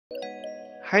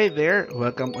Hi there!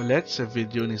 Welcome ulit sa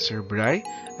video ni Sir Bry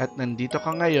at nandito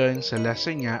ka ngayon sa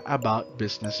lesson niya about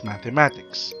business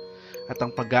mathematics. At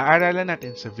ang pag-aaralan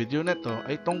natin sa video na to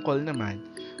ay tungkol naman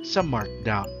sa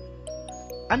Markdown.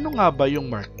 Ano nga ba yung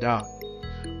Markdown?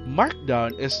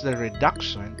 Markdown is the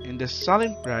reduction in the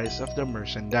selling price of the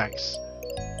merchandise.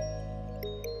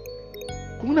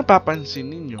 Kung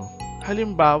napapansin ninyo,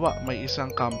 halimbawa may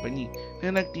isang company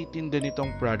na nagtitinda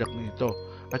nitong product na ito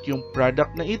at yung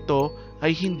product na ito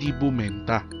ay hindi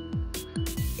bumenta.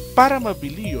 Para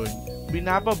mabili yun,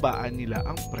 binababaan nila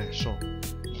ang presyo.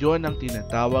 Yon ang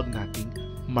tinatawag nating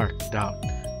markdown.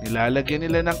 Nilalagyan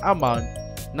nila ng amount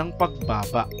ng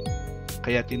pagbaba.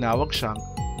 Kaya tinawag siyang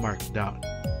markdown.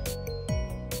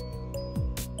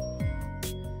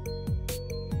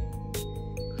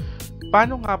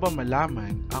 Paano nga ba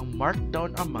malaman ang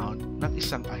markdown amount ng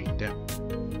isang item?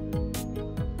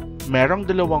 Merong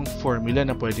dalawang formula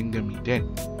na pwedeng gamitin.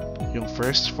 Yung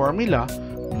first formula,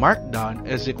 markdown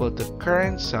is equal to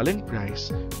current selling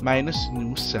price minus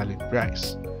new selling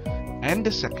price. And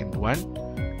the second one,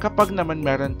 kapag naman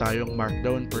meron tayong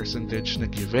markdown percentage na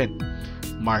given,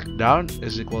 markdown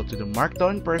is equal to the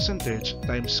markdown percentage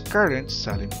times current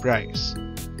selling price.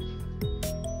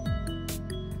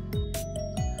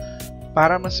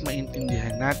 Para mas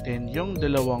maintindihan natin yung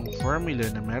dalawang formula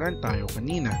na meron tayo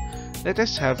kanina, let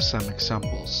us have some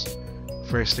examples.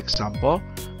 First example,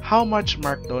 how much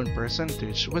markdown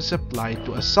percentage was applied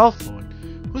to a cell phone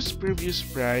whose previous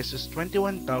price is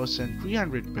 21,300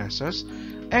 pesos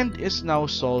and is now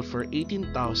sold for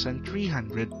 18,300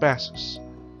 pesos.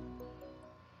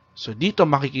 So dito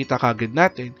makikita kagad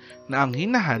natin na ang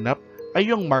hinahanap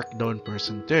ay yung markdown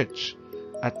percentage.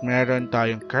 At meron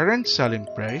tayong current selling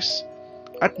price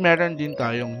at meron din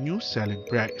tayong new selling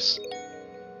price.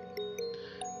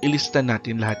 Ilista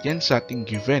natin lahat yan sa ating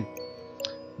given.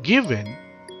 Given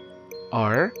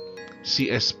are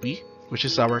CSP, which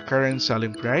is our current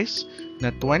selling price, na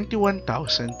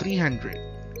 21,300.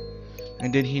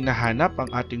 And then hinahanap ang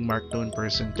ating markdown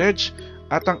percentage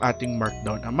at ang ating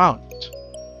markdown amount.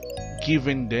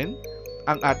 Given din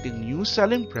ang ating new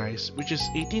selling price, which is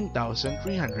 18,300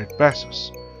 pesos.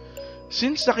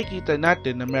 Since nakikita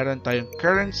natin na meron tayong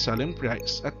current selling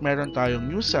price at meron tayong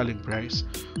new selling price,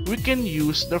 we can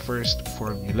use the first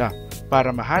formula para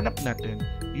mahanap natin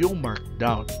yung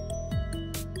markdown.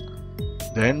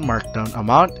 Then, markdown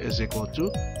amount is equal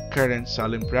to current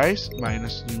selling price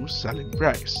minus new selling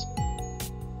price.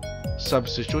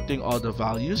 Substituting all the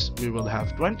values, we will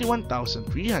have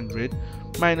 21,300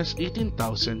 minus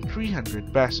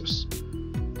 18,300 pesos.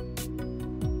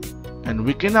 And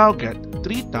we can now get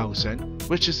 3,000,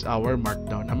 which is our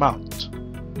markdown amount.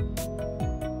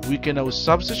 We can now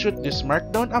substitute this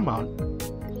markdown amount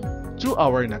to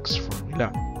our next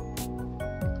formula.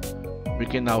 We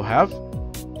can now have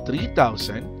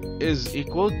 3,000 is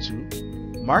equal to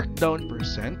markdown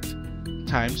percent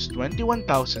times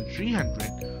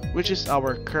 21,300, which is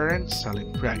our current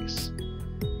selling price.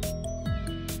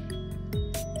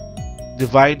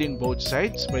 Dividing both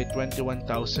sides by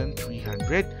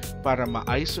 21,300 para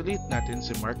ma-isolate natin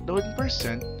si markdown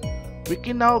percent, we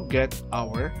can now get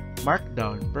our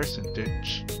markdown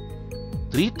percentage.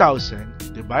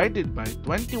 3,000 divided by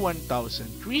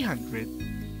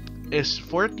 21,300 is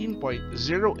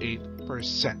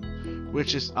 14.08%,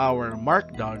 which is our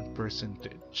markdown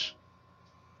percentage.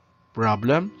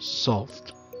 Problem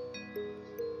solved.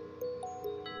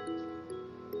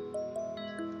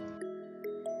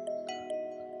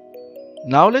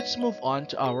 Now let's move on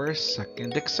to our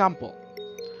second example.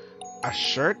 A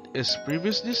shirt is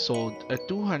previously sold at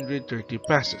 230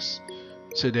 pesos.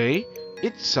 Today,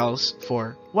 it sells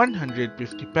for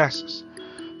 150 pesos.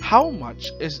 How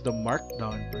much is the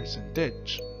markdown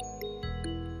percentage?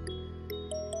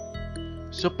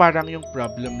 So parang yung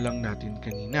problem lang natin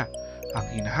kanina.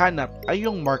 Ang hinahanap ay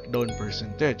yung markdown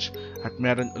percentage at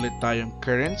meron ulit tayong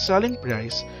current selling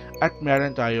price at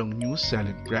meron tayong new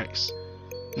selling price.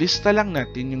 Lista lang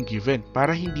natin yung given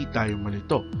para hindi tayo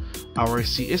malito. Our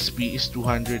CSP is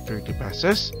 230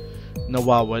 pesos.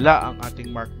 Nawawala ang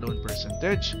ating markdown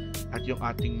percentage at yung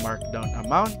ating markdown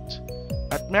amount.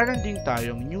 At meron din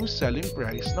tayong new selling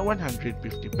price na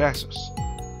 150 pesos.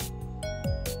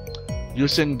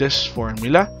 Using this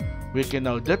formula, we can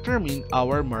now determine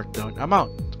our markdown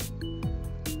amount.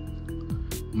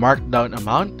 Markdown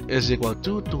amount is equal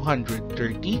to 230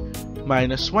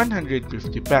 minus 150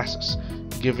 pesos,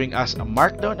 giving us a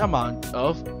markdown amount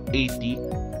of 80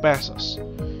 pesos.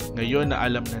 Ngayon na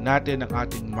alam na natin ang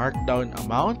ating markdown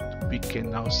amount, we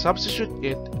can now substitute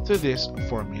it to this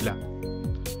formula.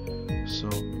 So,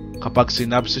 kapag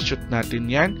sinubstitute natin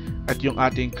yan, At yung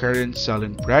ating current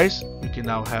selling price, we can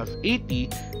now have 80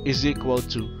 is equal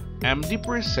to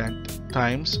MD%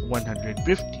 times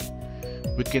 150.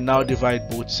 We can now divide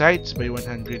both sides by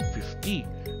 150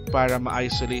 para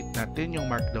ma-isolate natin yung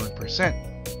markdown percent.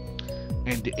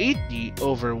 And the 80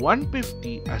 over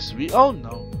 150, as we all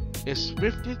know, is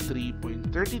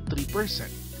 53.33%.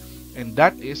 And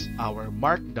that is our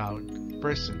markdown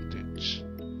percentage.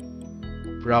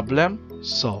 Problem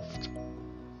solved.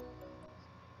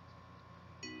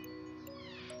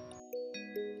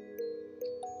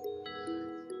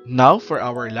 Now for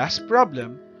our last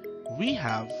problem, we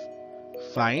have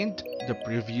find the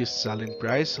previous selling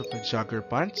price of a jogger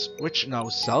pants which now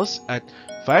sells at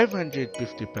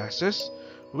 550 pesos,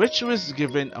 which was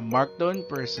given a markdown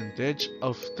percentage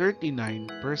of 39%.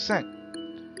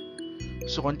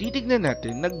 So kung titignan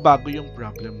natin, nagbago yung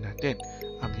problem natin.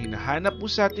 Ang hinahanap po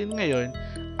sa atin ngayon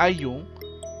ay yung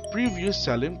previous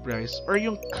selling price or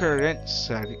yung current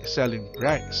selling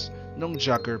price ng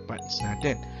jogger pants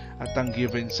natin. At ang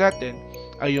given sa atin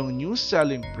ay yung new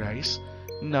selling price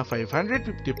na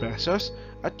 550 pesos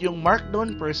at yung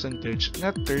markdown percentage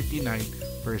na 39%.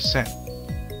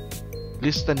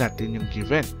 Lista natin yung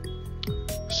given.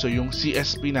 So yung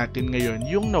CSP natin ngayon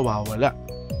yung nawawala.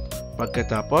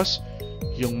 Pagkatapos,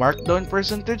 yung markdown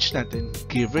percentage natin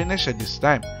given na siya this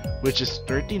time, which is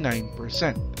 39%.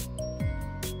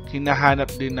 Hinahanap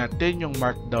din natin yung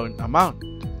markdown amount.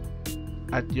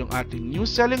 At yung ating new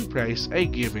selling price ay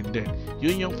given din.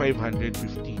 Yun yung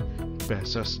 550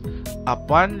 pesos.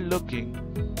 Upon looking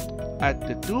at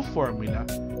the two formula,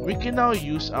 we can now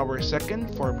use our second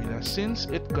formula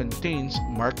since it contains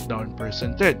markdown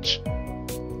percentage.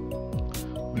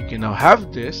 We can now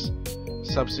have this,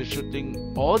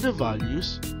 substituting all the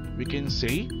values, we can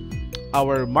say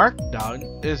our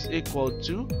markdown is equal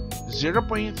to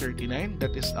 0.39,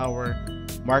 that is our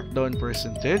markdown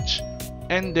percentage,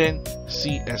 and then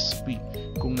CSP.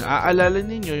 Kung naaalala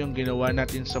ninyo yung ginawa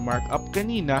natin sa markup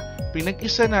kanina,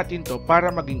 pinag-isa natin to para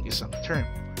maging isang term.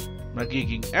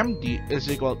 Magiging MD is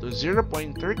equal to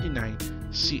 0.39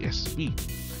 CSP.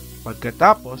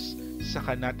 Pagkatapos,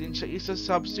 saka natin siya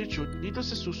isa-substitute dito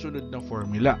sa susunod na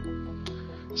formula.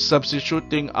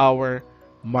 Substituting our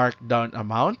markdown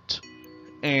amount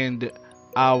and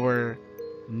our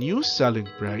new selling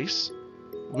price,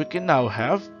 we can now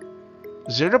have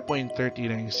 0.39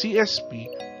 CSP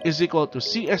is equal to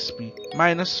CSP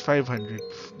minus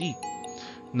 550.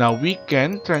 Now, we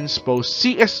can transpose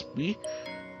CSP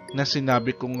na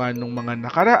sinabi ko nga nung mga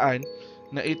nakaraan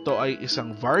na ito ay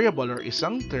isang variable or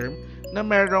isang term na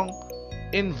merong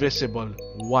invisible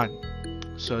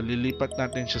 1. So, lilipat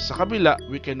natin siya sa kabila.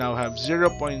 We can now have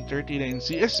 0.39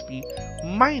 CSP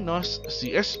minus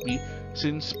CSP.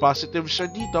 Since positive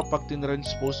siya dito, pag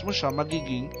tinranspose mo siya,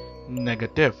 magiging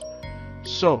negative.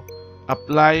 So,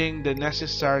 applying the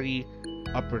necessary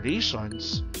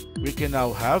operations, we can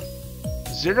now have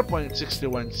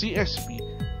 0.61 CSP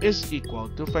is equal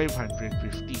to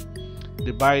 550.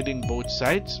 Dividing both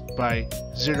sides by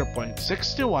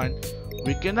 0.61,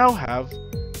 we can now have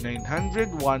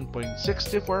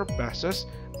 901.64 pesos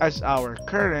as our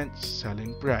current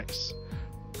selling price.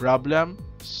 Problem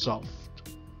solved.